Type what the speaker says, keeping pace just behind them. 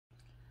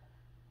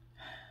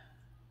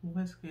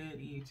What's good,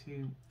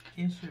 YouTube?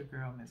 It's your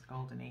girl, Miss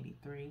Golden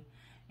 83,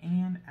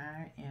 and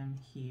I am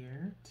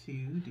here to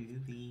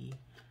do the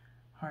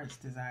Heart's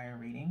Desire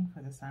reading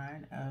for the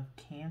sign of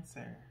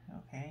Cancer.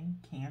 Okay,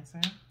 Cancer,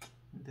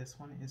 this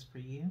one is for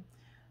you.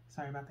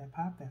 Sorry about that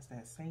pop, that's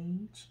that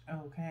sage,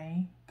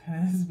 okay?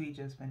 Because we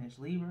just finished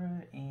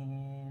Libra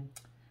and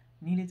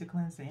needed to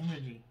cleanse the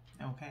energy,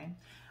 okay?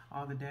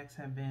 All the decks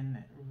have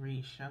been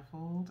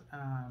reshuffled.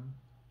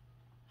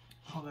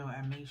 Although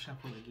I may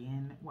shuffle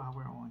again while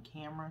we're on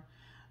camera,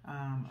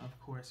 of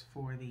course,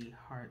 for the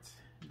Heart's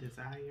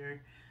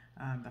Desire,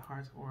 the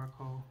Heart's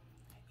Oracle,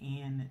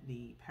 and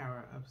the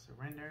Power of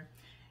Surrender.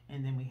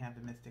 And then we have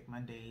the Mystic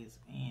Mondays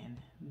and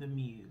the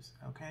Muse,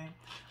 okay?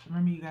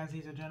 Remember, you guys,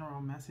 these are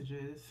general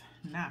messages,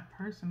 not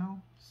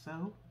personal.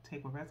 So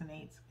take what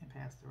resonates and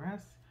pass the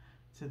rest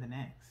to the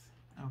next,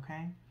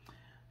 okay?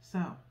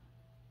 So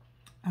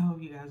I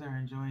hope you guys are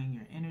enjoying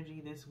your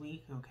energy this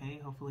week,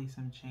 okay? Hopefully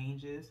some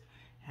changes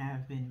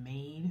have been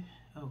made,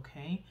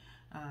 okay?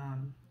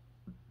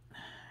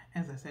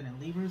 As I said in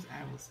Libras,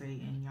 I will say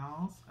in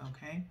y'all's,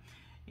 okay,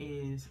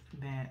 is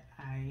that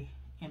I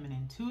am an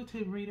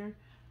intuitive reader,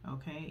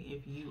 okay?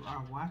 If you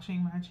are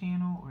watching my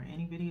channel or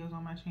any videos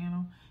on my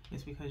channel,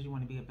 it's because you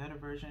want to be a better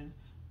version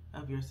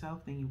of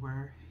yourself than you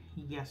were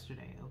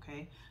yesterday,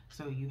 okay?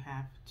 So you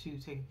have to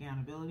take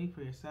accountability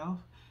for yourself.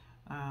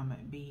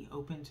 Be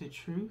open to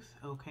truth,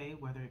 okay,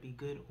 whether it be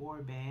good or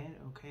bad,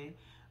 okay?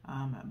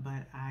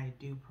 But I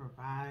do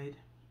provide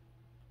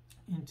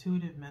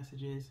intuitive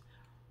messages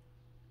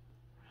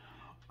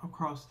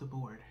across the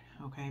board,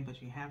 okay?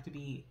 But you have to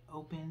be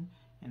open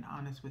and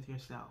honest with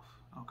yourself,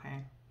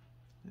 okay?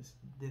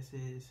 This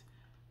is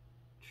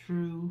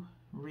true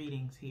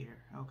readings here,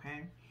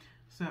 okay?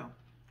 So,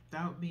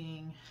 without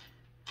being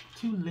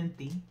too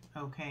lengthy,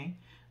 okay,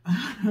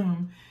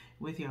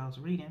 with y'all's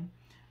reading,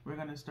 we're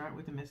going to start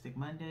with the Mystic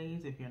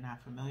Mondays. If you're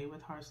not familiar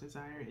with Heart's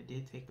Desire, it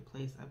did take the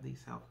place of the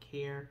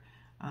self-care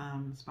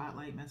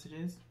spotlight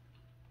messages.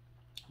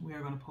 We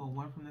are going to pull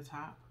one from the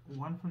top,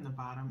 one from the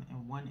bottom,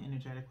 and one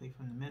energetically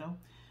from the middle,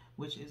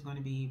 which is going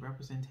to be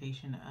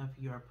representation of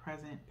your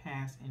present,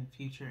 past, and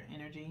future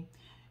energy.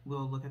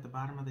 We'll look at the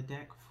bottom of the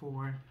deck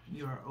for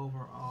your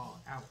overall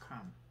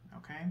outcome,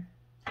 okay?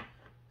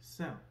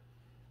 So,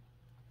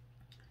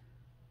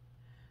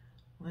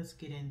 let's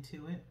get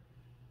into it.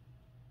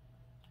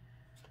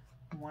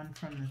 One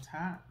from the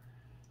top,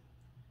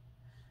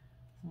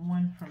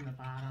 one from the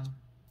bottom,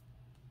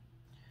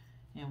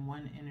 and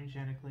one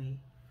energetically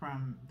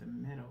from the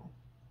middle.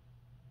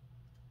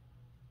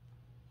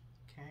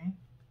 Okay?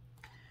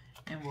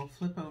 And we'll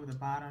flip over the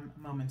bottom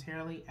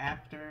momentarily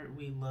after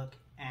we look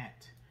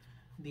at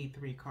the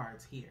three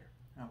cards here.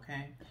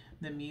 Okay?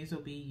 The Muse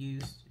will be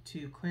used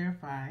to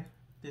clarify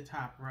the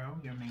top row,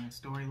 your main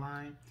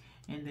storyline.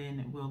 And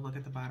then we'll look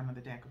at the bottom of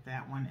the deck of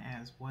that one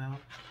as well.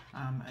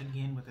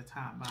 Again, with the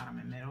top, bottom,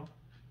 and middle.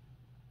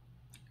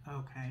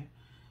 Okay.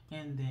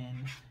 And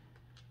then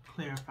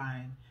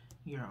clarifying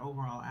your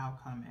overall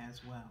outcome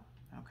as well.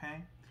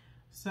 Okay.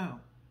 So,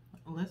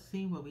 let's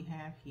see what we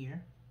have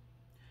here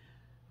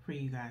for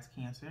you guys,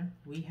 Cancer.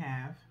 We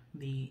have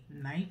the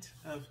Knight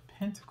of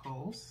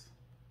Pentacles.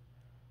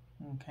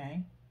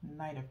 Okay.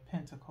 Knight of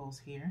Pentacles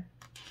here.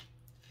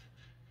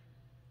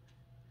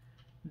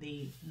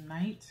 The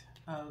Knight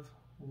of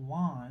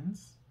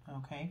Wands,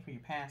 okay, for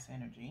your past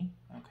energy,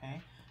 okay.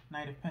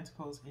 Knight of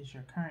Pentacles is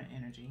your current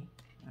energy,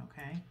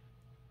 okay.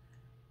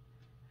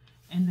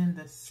 And then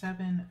the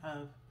Seven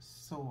of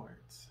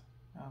Swords,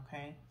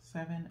 okay.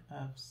 Seven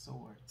of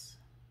Swords.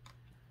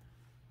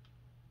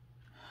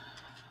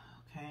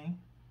 Okay.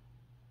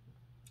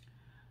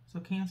 So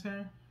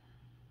Cancer,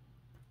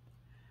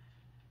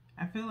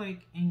 I feel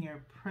like in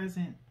your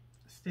present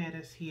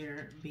status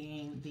here,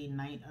 being the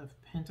Knight of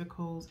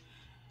Pentacles,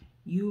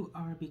 you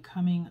are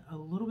becoming a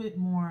little bit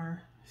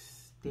more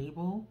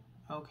stable,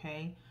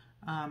 okay?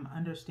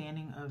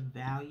 Understanding of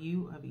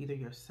value of either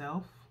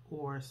yourself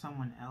or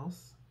someone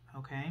else,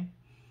 okay?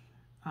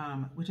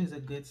 Which is a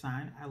good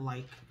sign. I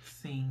like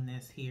seeing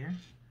this here,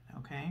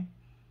 okay?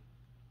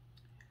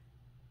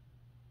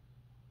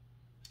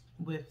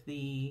 With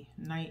the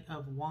Knight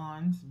of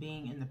Wands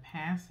being in the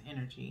past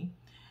energy,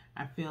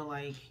 I feel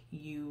like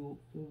you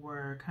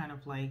were kind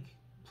of like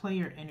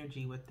player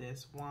energy with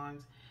this.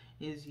 Wands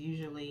is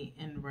usually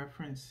in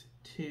reference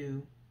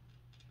to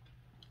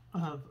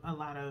a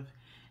lot of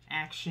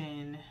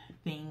action,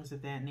 things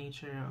of that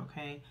nature,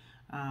 okay?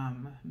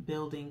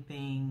 Building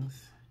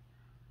things,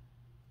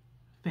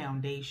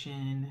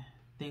 foundation,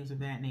 things of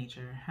that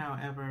nature.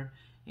 However,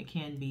 it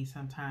can be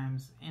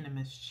sometimes in a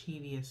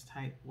mischievous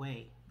type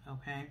way,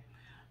 okay?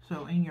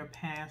 So in your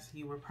past,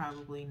 you were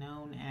probably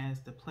known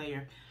as the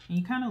player. And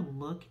you kind of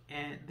look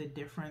at the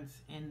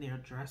difference in their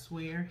dress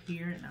wear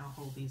here, and I'll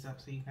hold these up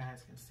so you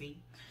guys can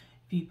see.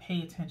 If you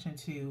pay attention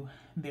to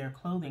their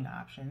clothing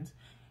options,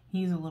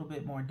 he's a little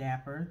bit more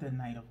dapper than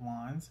Knight of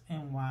Wands,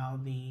 and while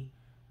the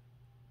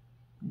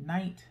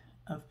Knight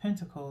of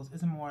Pentacles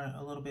is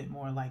a little bit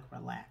more like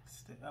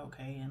relaxed,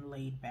 okay, and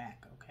laid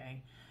back,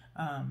 okay.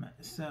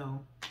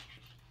 So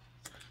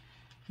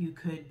You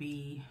could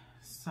be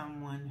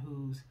someone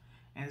who's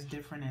as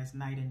different as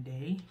night and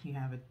day. You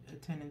have a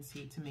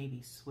tendency to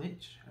maybe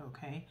switch,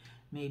 okay?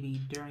 Maybe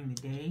during the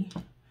day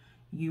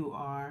you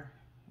are,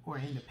 or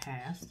in the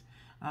past,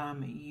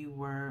 you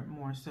were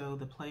more so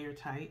the player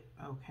type,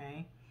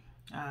 okay?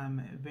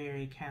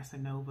 Very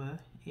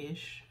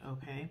Casanova-ish,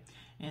 okay?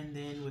 And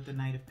then with the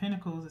Knight of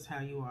Pentacles, is how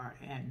you are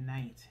at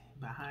night,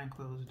 behind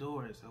closed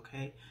doors,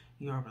 okay?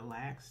 You are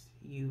relaxed.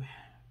 You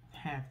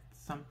have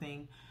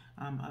something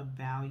of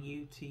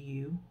value to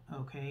you,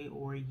 okay?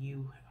 Or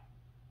you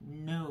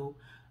know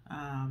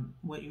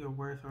what your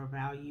worth or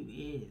value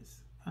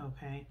is,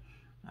 okay?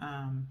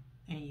 And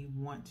you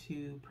want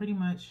to pretty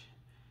much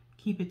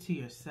keep it to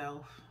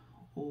yourself,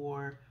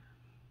 or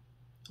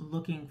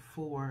looking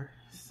for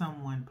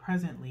someone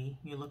presently,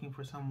 you're looking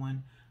for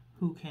someone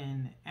who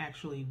can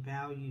actually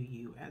value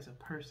you as a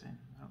person,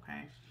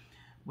 okay?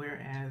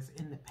 Whereas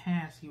in the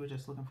past, you were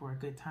just looking for a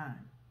good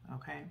time,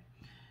 okay?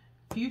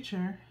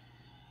 Future,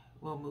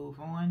 we'll move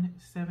on.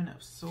 7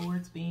 of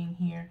Swords being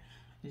here.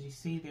 As you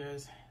see,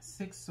 there's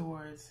 6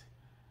 swords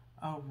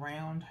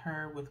around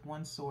her with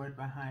 1 sword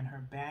behind her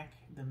back.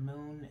 The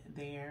moon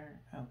there,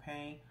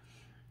 okay?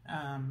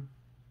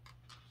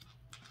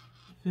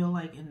 Feel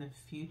like in the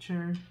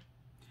future,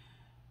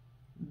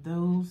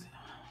 those,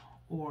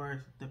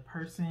 or the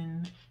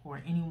person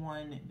or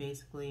anyone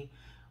basically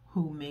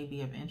who may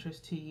be of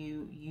interest to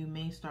you, you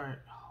may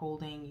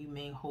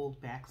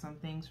hold back some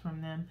things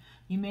from them.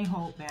 You may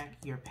hold back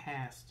your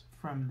past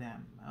from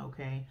them,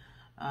 okay?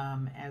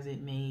 As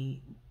it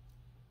may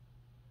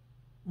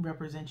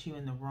represent you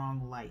in the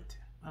wrong light,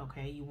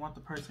 okay? You want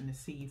the person to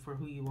see you for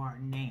who you are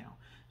now,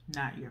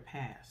 not your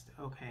past,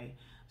 okay?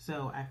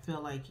 So I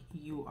feel like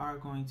you are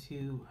going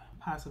to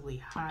possibly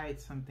hide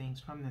some things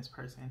from this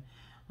person,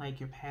 like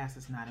your past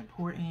is not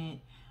important.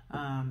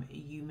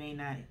 You may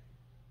not,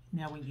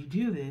 now when you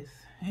do this,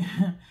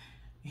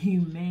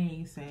 you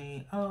may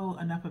say, oh,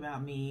 enough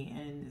about me.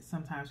 And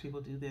sometimes people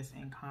do this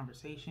in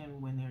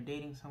conversation when they're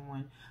dating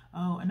someone.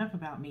 Oh, enough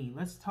about me.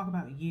 Let's talk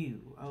about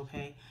you,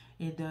 okay?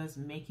 It does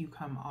make you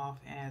come off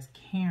as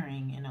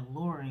caring and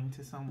alluring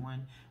to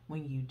someone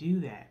when you do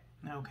that,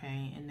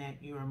 okay? And that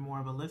you're more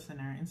of a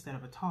listener instead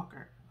of a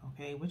talker,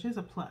 okay? Which is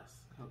a plus,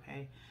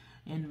 okay?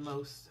 In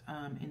most,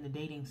 in the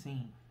dating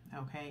scene,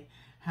 okay?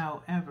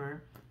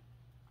 However,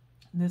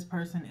 this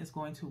person is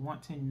going to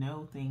want to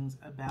know things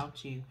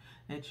about you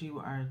that you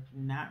are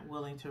not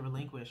willing to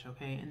relinquish,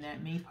 okay? And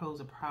that may pose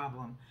a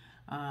problem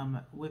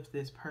with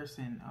this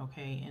person,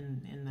 okay,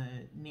 in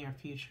the near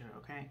future,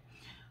 okay?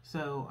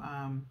 So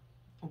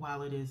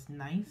while it is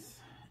nice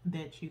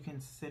that you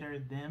consider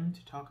them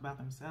to talk about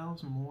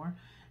themselves more,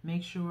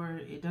 make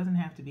sure it doesn't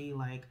have to be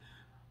like,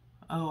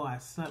 oh, I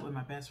slept with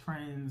my best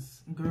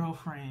friend's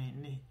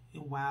girlfriend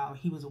while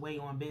he was away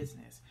on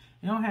business.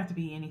 It don't have to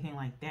be anything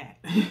like that.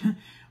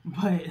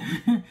 But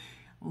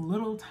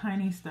little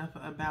tiny stuff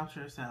about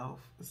yourself,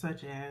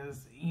 such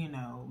as, you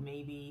know,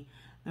 maybe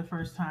the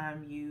first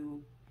time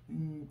you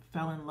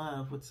fell in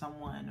love with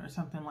someone or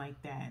something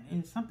like that.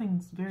 It's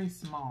something very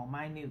small,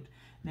 minute,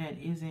 that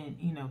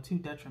isn't, you know, too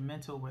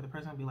detrimental where the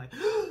person will be like,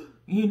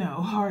 you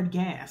know, hard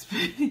gasp.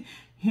 You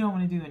don't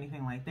want to do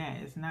anything like that.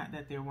 It's not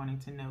that they're wanting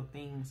to know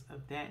things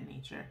of that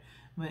nature,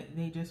 but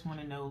they just want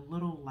to know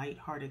little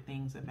lighthearted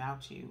things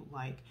about you.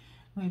 Like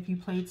if you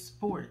played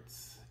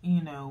sports,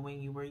 you know,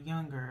 when you were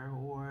younger,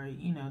 or,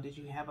 you know, did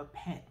you have a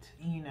pet,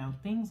 you know,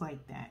 things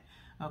like that.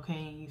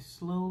 Okay, and you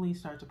slowly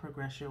start to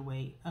progress your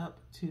way up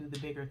to the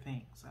bigger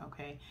things,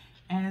 okay,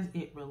 as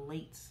it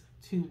relates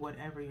to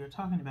whatever you're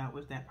talking about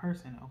with that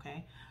person,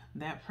 okay?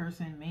 That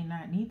person may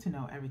not need to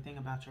know everything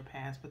about your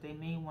past, but they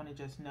may want to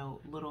just know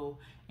little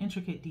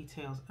intricate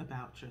details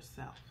about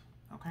yourself,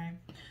 okay?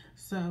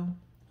 So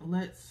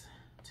let's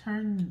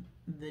turn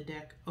the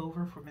deck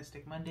over for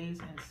Mystic Mondays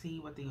and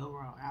see what the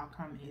overall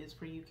outcome is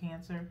for you,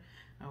 Cancer,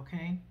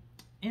 okay?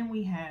 And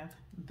we have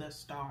the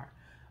Star.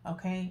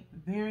 Okay,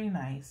 very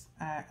nice.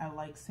 I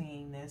like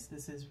seeing this.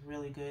 This is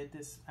really good.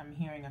 I'm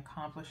hearing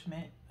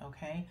accomplishment,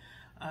 okay,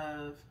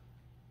 of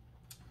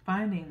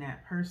finding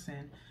that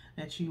person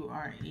that you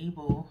are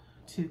able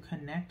to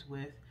connect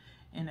with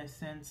in a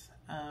sense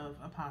of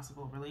a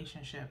possible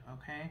relationship,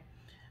 okay,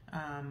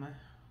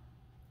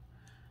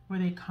 where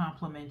they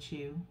compliment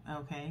you,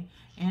 okay,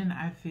 and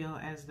I feel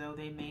as though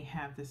they may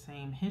have the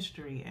same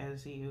history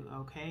as you,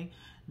 okay.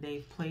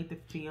 They've played the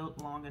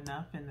field long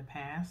enough in the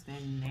past,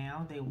 and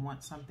now they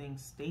want something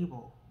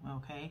stable,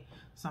 okay,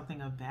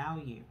 something of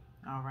value,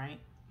 all right.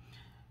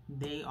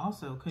 They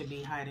also could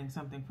be hiding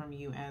something from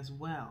you as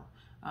well,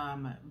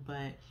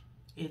 but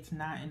it's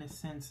not in a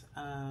sense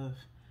of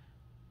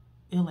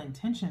ill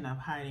intention of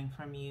hiding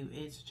from you.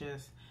 It's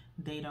just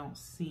they don't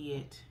see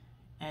it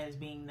as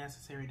being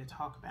necessary to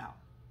talk about,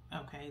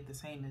 okay, the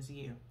same as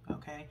you,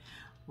 okay.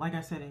 Like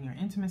I said, in your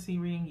intimacy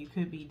reading, you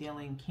could be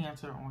dealing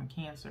Cancer on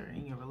Cancer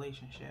in your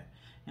relationship,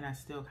 and I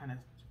still kind of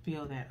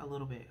feel that a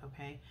little bit,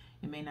 okay.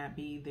 It may not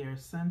be their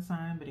sun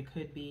sign, but it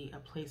could be a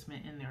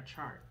placement in their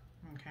chart,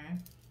 okay.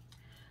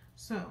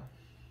 So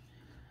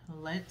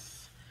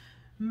let's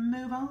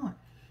move on,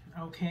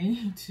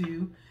 okay,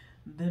 to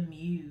the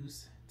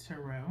Muse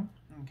Tarot,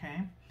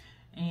 okay?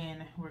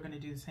 And we're going to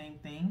do the same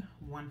thing,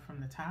 one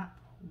from the top,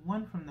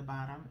 one from the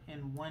bottom,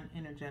 and one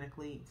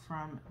energetically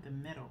from the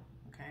middle,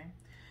 okay?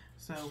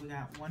 So we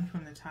got one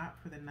from the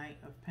top for the Knight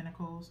of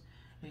Pentacles.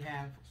 We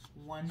have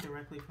one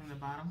directly from the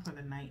bottom for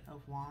the Knight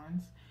of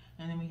Wands.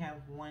 And then we have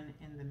one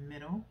in the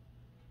middle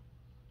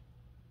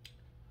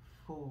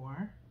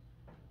for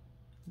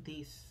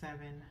the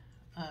Seven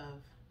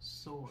of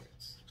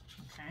Swords,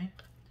 okay?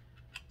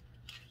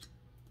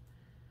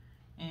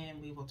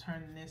 And we will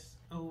turn this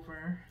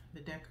over,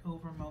 the deck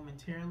over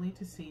momentarily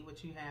to see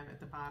what you have at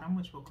the bottom,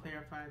 which will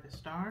clarify the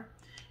star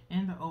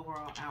and the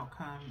overall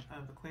outcome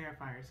of the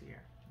clarifiers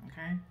here,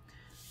 okay?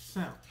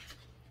 So,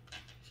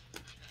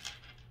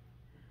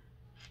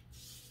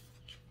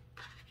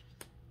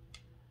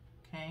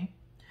 okay,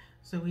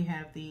 so we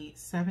have the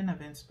Seven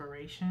of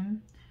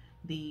Inspiration,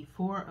 the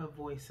Four of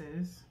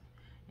Voices,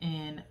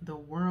 and the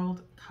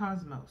World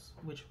Cosmos,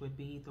 which would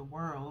be the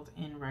world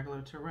in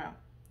regular tarot,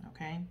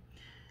 okay?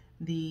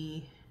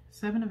 The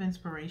Seven of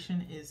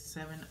Inspiration is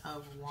Seven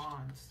of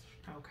Wands,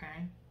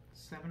 okay?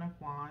 Seven of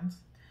Wands.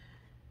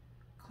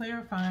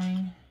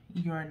 Clarifying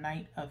your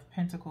Knight of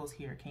Pentacles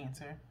here,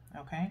 Cancer,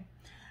 okay?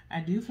 I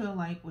do feel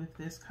like with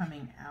this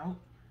coming out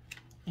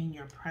in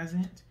your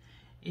present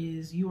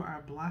is you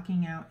are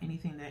blocking out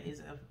anything that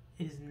is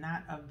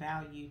not of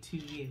value to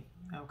you,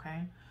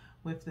 okay?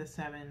 With the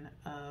Seven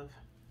of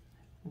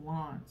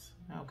Wands,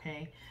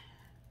 okay?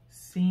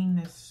 Seeing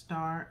this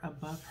star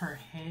above her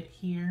head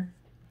here,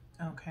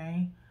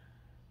 okay,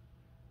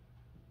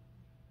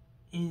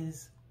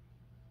 is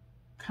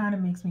kind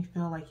of makes me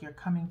feel like you're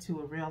coming to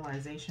a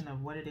realization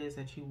of what it is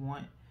that you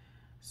want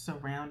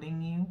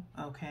surrounding you,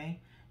 okay?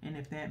 And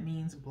if that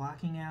means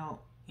blocking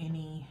out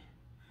any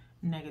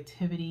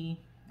negativity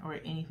or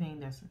anything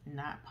that's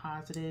not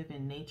positive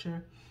in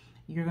nature,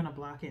 you're going to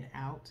block it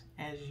out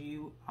as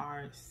you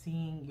are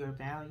seeing your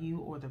value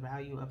or the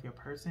value of your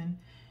person,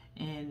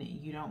 and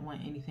you don't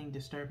want anything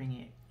disturbing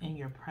it in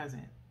your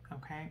present,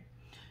 okay?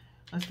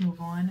 Let's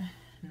move on.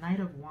 Knight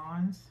of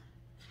Wands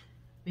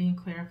being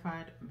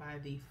clarified by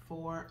the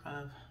Four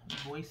of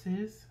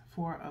Voices.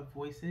 Four of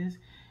Voices,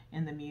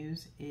 and the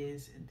Muse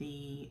is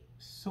the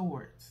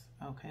Swords,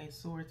 okay?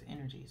 Swords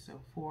energy, so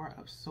Four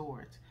of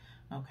Swords,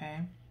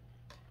 okay?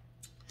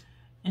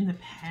 In the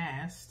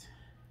past,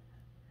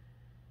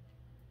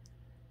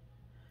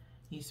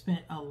 you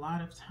spent a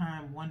lot of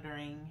time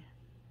wondering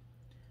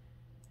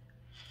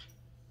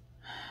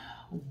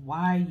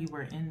why you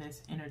were in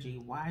this energy,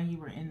 why you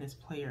were in this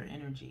player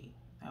energy,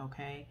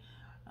 okay?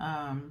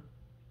 Kind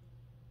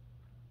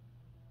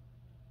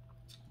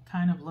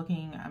of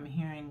looking, I'm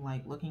hearing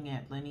like looking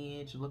at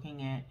lineage,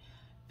 looking at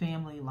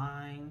family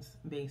lines,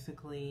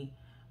 basically,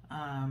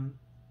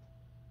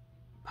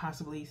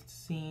 possibly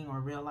seeing or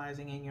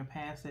realizing in your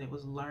past that it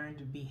was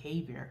learned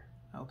behavior,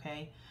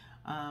 okay?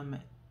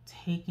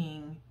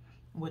 Taking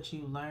what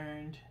you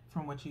learned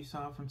from what you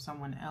saw from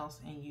someone else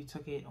and you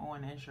took it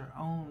on as your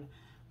own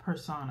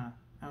persona,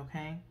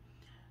 okay?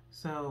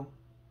 So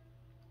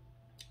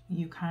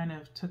you kind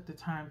of took the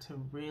time to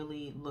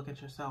really look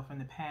at yourself in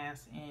the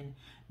past, and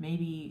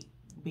maybe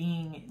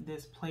being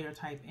this player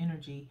type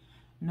energy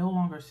no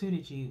longer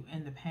suited you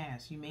in the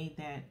past. You made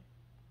that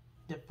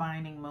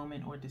defining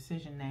moment or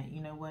decision that,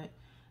 you know what,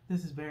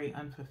 this is very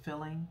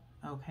unfulfilling,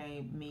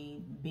 okay?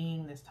 Me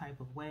being this type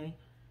of way,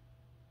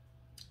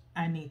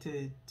 I need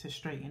to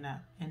straighten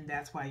up, and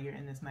that's why you're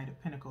in this Knight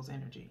of Pentacles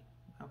energy,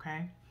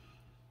 okay?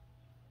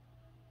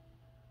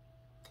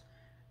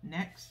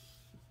 Next,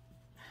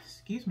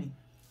 excuse me,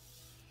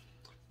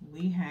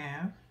 we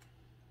have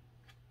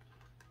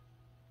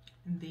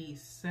the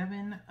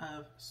Seven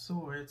of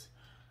Swords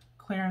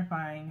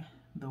clarifying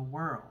the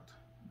world,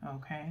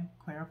 okay?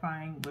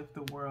 Clarifying with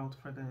the world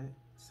for the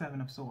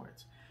Seven of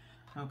Swords,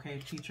 okay?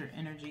 Future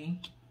energy,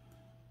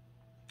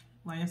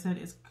 like I said,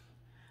 it's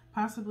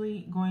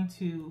possibly going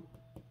to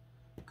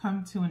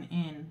come to an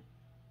end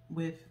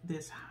with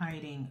this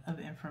hiding of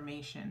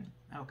information,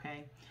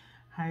 okay?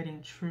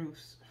 Hiding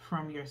truths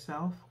from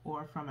yourself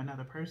or from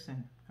another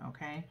person,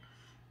 okay?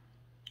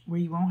 Where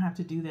you won't have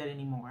to do that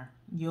anymore.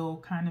 You'll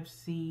kind of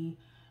see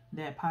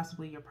that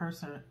possibly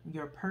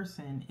your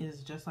person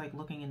is just like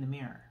looking in the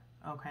mirror,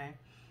 okay?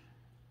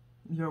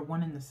 You're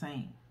one and the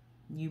same.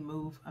 You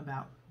move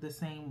about the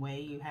same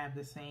way. You have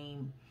the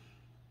same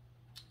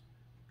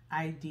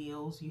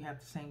ideals. You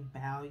have the same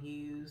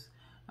values.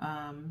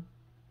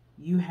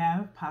 You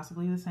have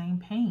possibly the same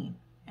pain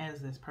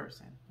as this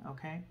person,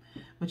 okay?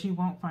 But you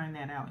won't find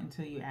that out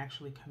until you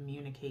actually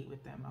communicate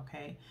with them,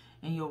 okay?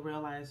 And you'll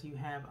realize you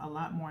have a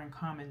lot more in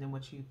common than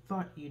what you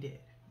thought you did,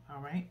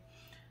 all right?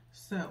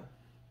 So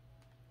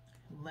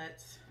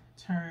let's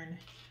turn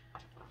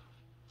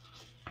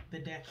the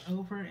deck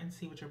over and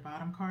see what your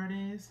bottom card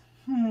is.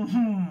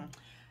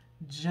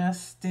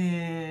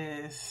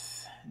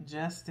 Justice.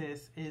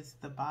 Justice is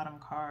the bottom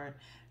card,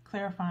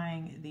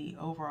 clarifying the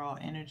overall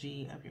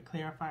energy of your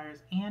clarifiers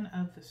and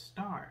of the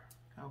star,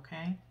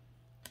 okay?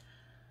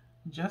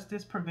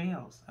 Justice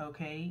prevails,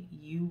 okay?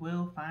 You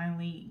will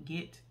finally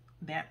get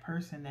that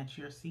person that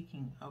you're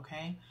seeking,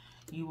 okay?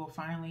 You will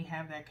finally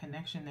have that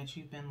connection that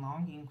you've been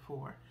longing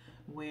for,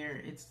 where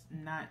it's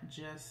not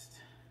just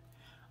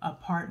a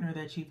partner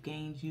that you've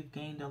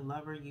gained a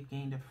lover, you've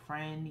gained a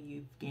friend,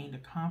 you've gained a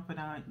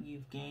confidant,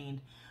 you've gained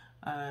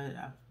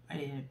an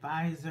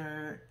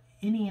advisor,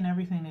 any and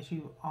everything that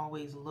you've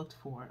always looked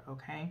for,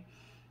 okay?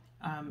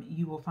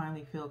 You will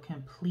finally feel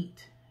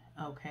complete,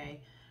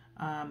 okay,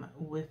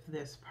 with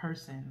this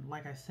person.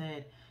 Like I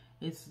said,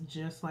 it's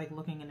just like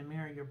looking in the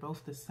mirror. You're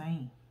both the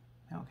same,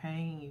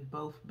 okay? You've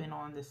both been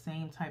on the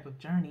same type of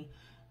journey,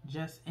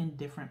 just in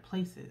different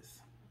places,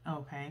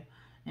 okay?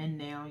 And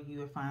now you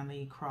have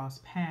finally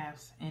crossed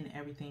paths and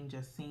everything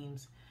just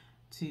seems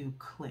to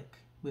click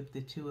with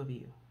the two of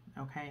you,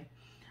 okay?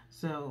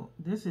 So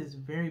this is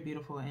very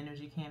beautiful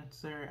energy,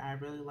 Cancer. I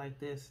really like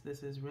this.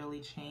 This has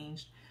really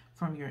changed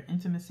from your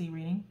intimacy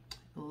reading.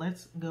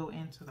 Let's go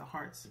into the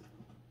Hearts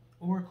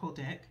Oracle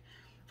deck.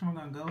 I'm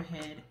going to go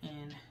ahead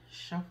and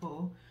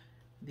shuffle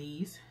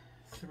these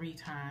 3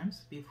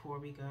 times before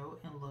we go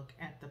and look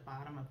at the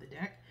bottom of the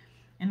deck.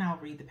 And I'll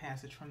read the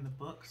passage from the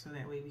book so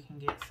that way we can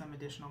get some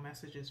additional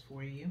messages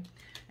for you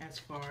as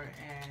far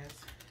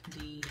as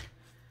the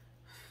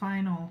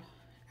final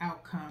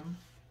outcome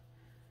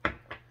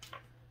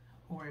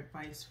or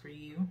advice for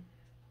you.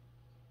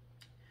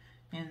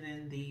 And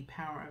then the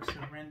power of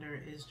surrender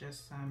is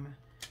just some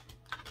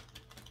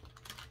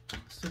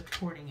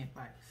supporting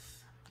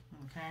advice.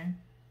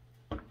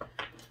 Okay?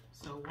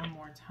 So one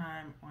more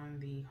time on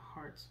the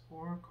Hearts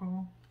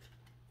Oracle.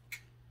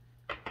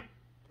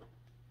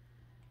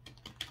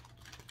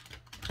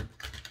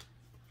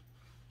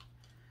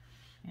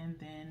 And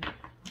then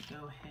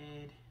go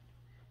ahead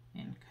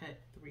and cut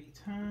 3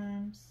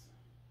 times.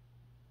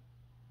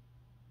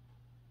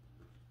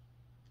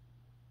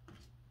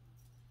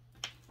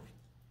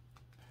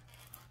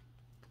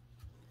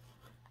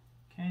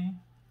 Okay,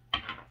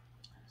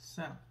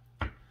 so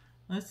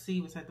let's see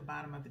what's at the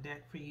bottom of the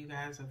deck for you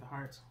guys of the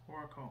Hearts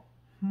Oracle.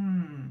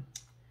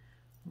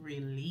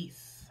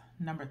 Release.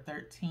 Number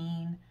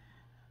 13,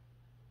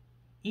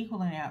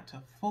 equaling out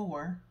to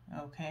 4,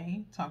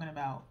 okay? Talking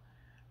about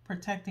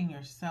protecting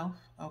yourself,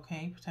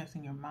 okay?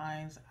 Protecting your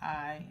mind's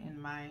eye,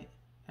 in my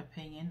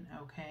opinion,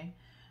 okay?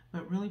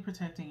 But really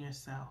protecting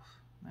yourself,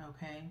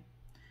 okay?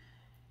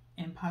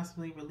 And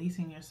possibly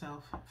releasing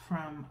yourself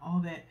from all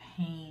that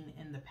pain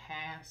in the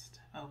past,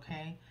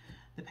 okay?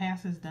 The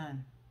past is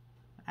done.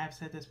 I've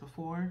said this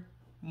before,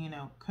 you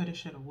know, coulda,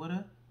 shoulda,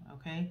 woulda,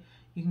 okay?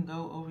 You can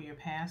go over your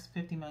past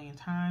 50 million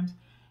times.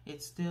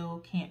 It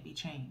still can't be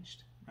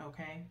changed,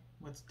 okay?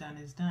 What's done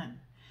is done.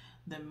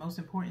 The most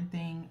important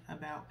thing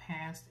about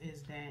past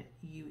is that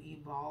you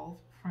evolve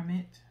from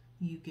it,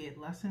 you get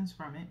lessons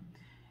from it,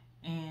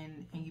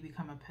 and you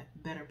become a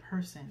better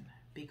person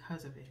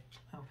because of it,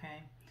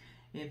 okay?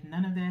 If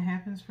none of that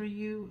happens for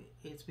you,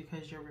 it's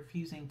because you're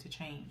refusing to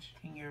change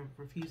and you're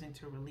refusing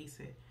to release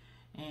it.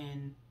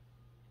 And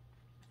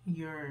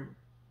you're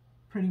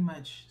pretty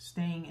much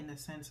staying in the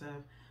sense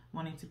of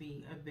wanting to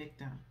be a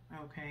victim,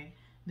 okay?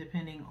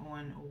 Depending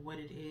on what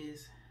it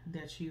is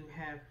that you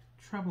have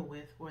trouble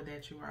with or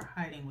that you are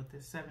hiding with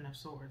the 7 of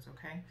Swords,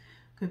 okay?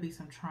 Could be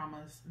some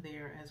traumas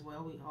there as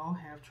well. We all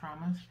have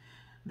traumas.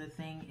 The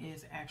thing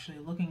is actually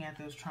looking at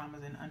those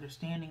traumas and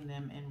understanding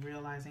them and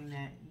realizing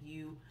that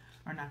you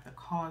are not the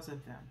cause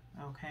of them,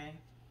 okay?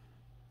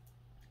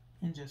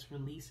 And just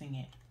releasing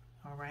it,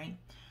 all right?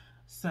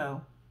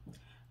 So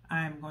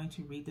I'm going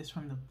to read this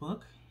from the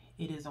book.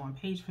 It is on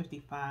page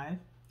 55.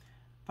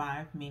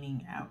 5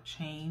 meaning out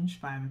change,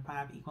 5 and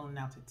 5 equaling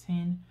out to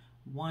 10.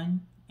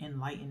 1,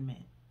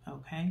 enlightenment,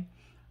 okay?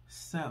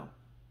 So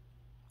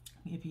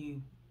if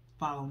you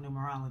follow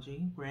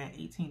numerology, we're at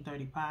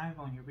 1835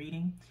 on your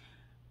reading.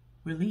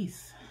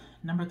 Release.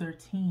 Number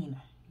 13.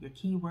 Your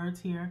key words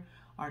here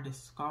are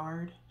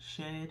discard,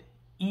 shed,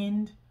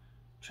 end,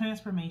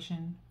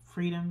 transformation,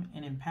 freedom,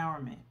 and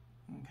empowerment,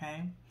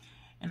 okay?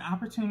 An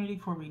opportunity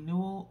for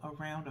renewal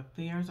around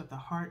affairs of the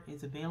heart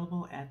is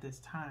available at this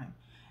time,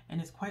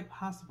 and it's quite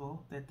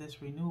possible that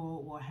this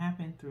renewal will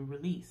happen through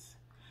release.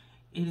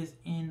 It is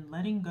in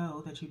letting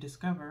go that you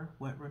discover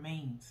what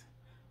remains,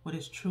 what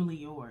is truly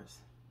yours.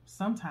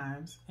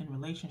 Sometimes in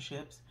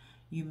relationships,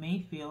 you may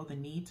feel the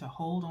need to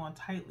hold on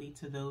tightly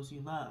to those you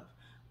love,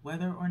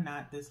 whether or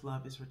not this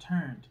love is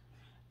returned.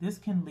 This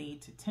can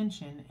lead to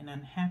tension and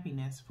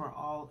unhappiness for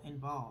all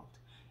involved.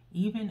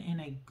 Even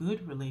in a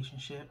good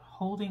relationship,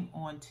 holding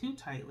on too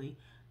tightly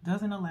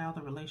doesn't allow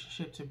the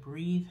relationship to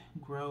breathe,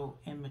 grow,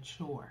 and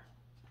mature.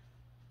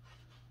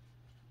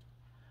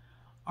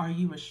 Are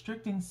you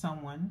restricting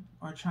someone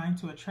or trying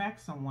to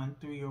attract someone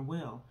through your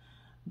will?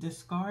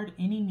 Discard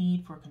any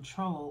need for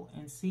control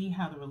and see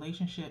how the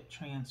relationship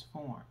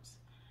transforms.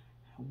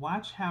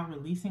 Watch how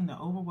releasing the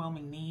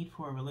overwhelming need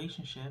for a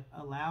relationship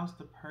allows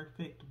the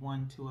perfect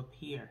one to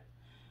appear.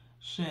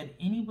 Shed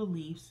any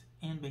beliefs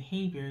and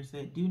behaviors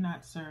that do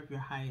not serve your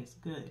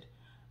highest good.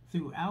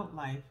 Throughout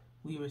life,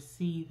 we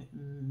receive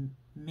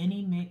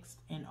many mixed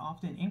and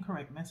often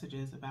incorrect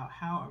messages about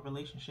how a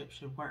relationship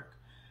should work.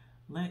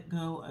 Let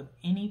go of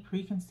any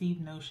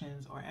preconceived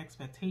notions or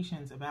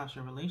expectations about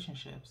your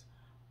relationships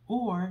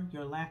or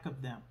your lack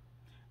of them.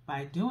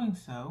 By doing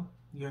so,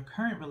 your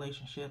current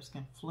relationships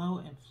can flow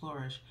and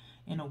flourish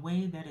in a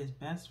way that is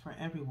best for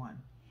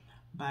everyone.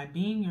 By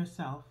being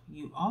yourself,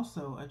 you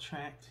also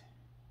attract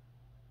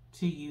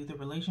to you the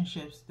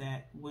relationships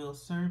that will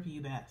serve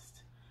you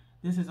best.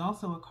 This is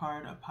also a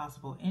card of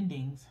possible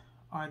endings.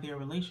 Are there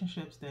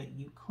relationships that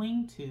you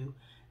cling to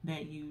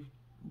that you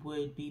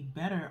would be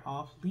better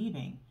off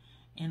leaving?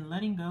 In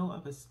letting go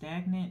of a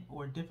stagnant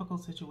or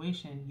difficult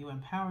situation, you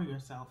empower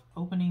yourself,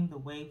 opening the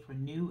way for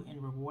new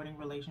and rewarding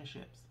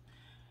relationships.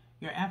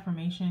 Your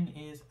affirmation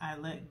is, I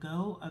let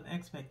go of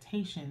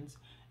expectations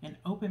and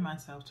open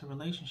myself to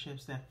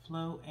relationships that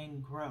flow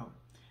and grow.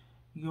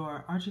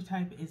 Your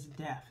archetype is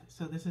death.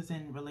 So this is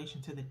in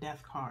relation to the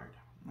death card.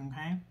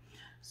 Okay.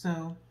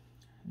 So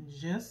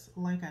just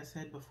like I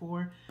said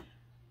before,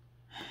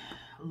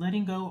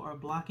 letting go or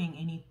blocking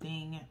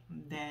anything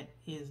that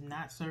is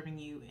not serving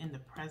you in the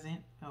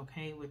present.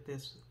 Okay. With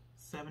this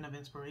 7 of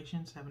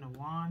inspiration, 7 of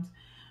wands.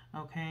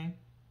 Okay.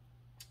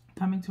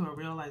 Coming to a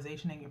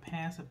realization in your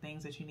past of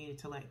things that you needed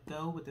to let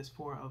go with this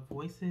 4 of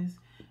voices,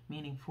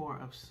 meaning 4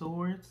 of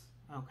swords,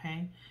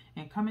 okay?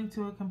 And coming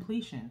to a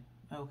completion,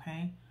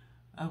 okay,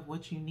 of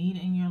what you need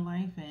in your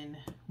life and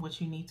what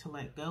you need to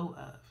let go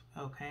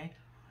of, okay?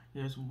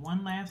 There's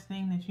one last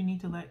thing that you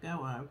need to let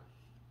go of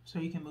so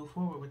you can move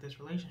forward with this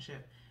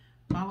relationship,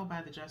 followed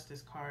by the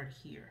Justice card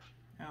here,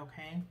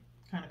 okay?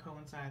 Kind of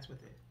coincides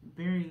with it.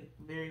 Very,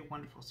 very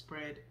wonderful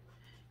spread,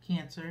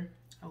 Cancer.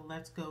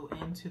 Let's go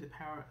into the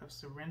power of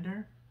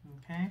surrender.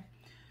 Okay,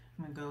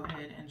 I'm going to go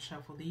ahead and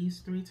shuffle these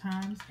 3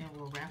 times and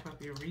we'll wrap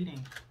up your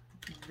reading.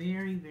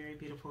 Very, very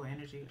beautiful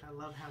energy. I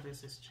love how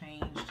this has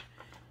changed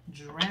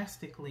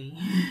drastically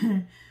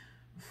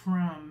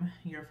from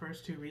your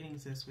first 2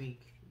 readings this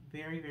week.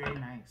 Very, very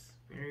nice.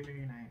 Very,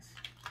 very nice.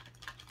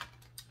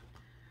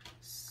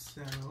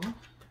 So,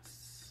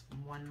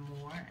 one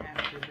more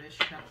after this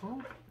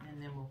shuffle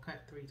and then we'll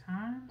cut 3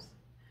 times.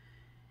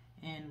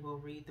 And we'll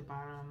read the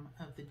bottom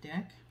of the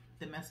deck.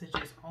 The message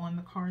is on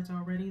the cards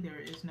already. There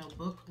is no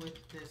book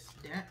with this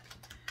deck.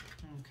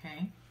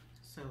 Okay,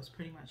 so it's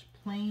pretty much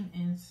plain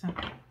and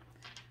simple.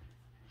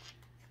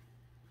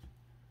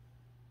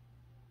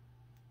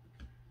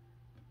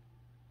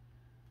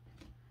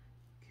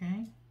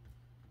 Okay,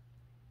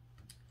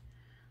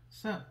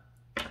 so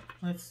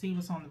let's see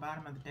what's on the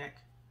bottom of the deck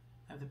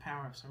of the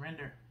power of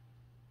surrender.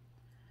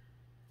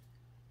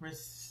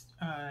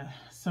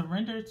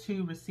 Surrender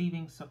to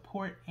receiving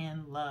support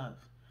and love.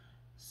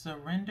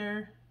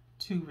 Surrender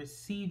to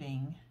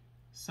receiving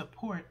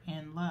support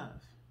and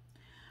love.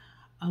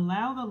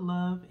 Allow the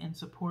love and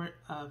support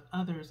of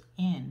others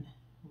in,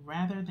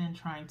 rather than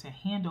trying to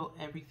handle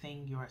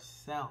everything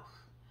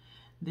yourself.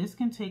 This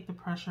can take the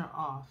pressure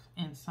off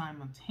and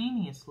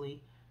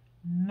simultaneously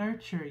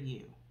nurture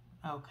you.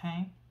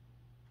 Okay?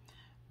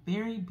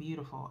 Very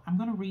beautiful. I'm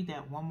going to read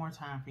that one more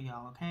time for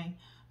y'all, okay?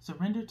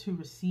 Surrender to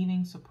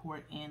receiving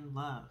support and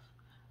love.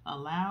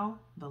 Allow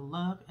the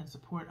love and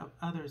support of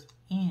others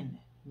in,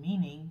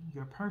 meaning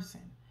your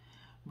person,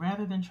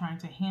 rather than trying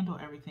to handle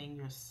everything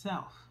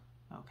yourself,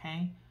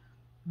 okay?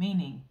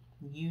 Meaning,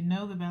 you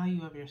know the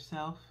value of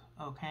yourself,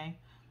 okay?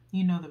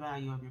 You know the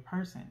value of your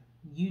person.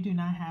 You do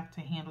not have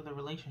to handle the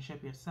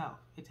relationship yourself.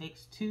 It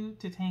takes 2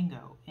 to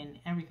tango in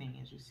everything.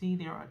 As you see,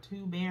 there are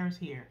 2 bears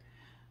here,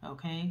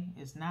 okay?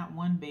 It's not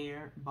one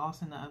bear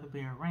bossing the other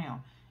bear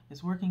around.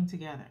 It's working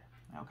together,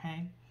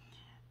 okay?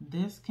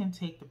 This can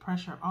take the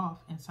pressure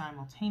off and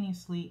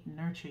simultaneously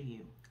nurture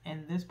you.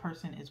 And this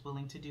person is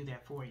willing to do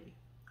that for you,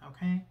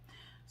 okay?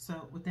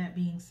 So with that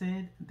being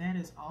said, that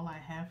is all I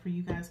have for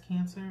you guys,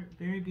 Cancer.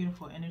 Very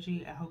beautiful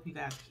energy. I hope you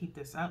guys keep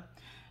this up.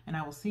 And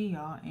I will see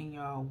y'all in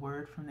your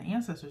Word from the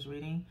Ancestors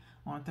reading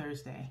on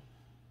Thursday.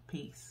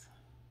 Peace.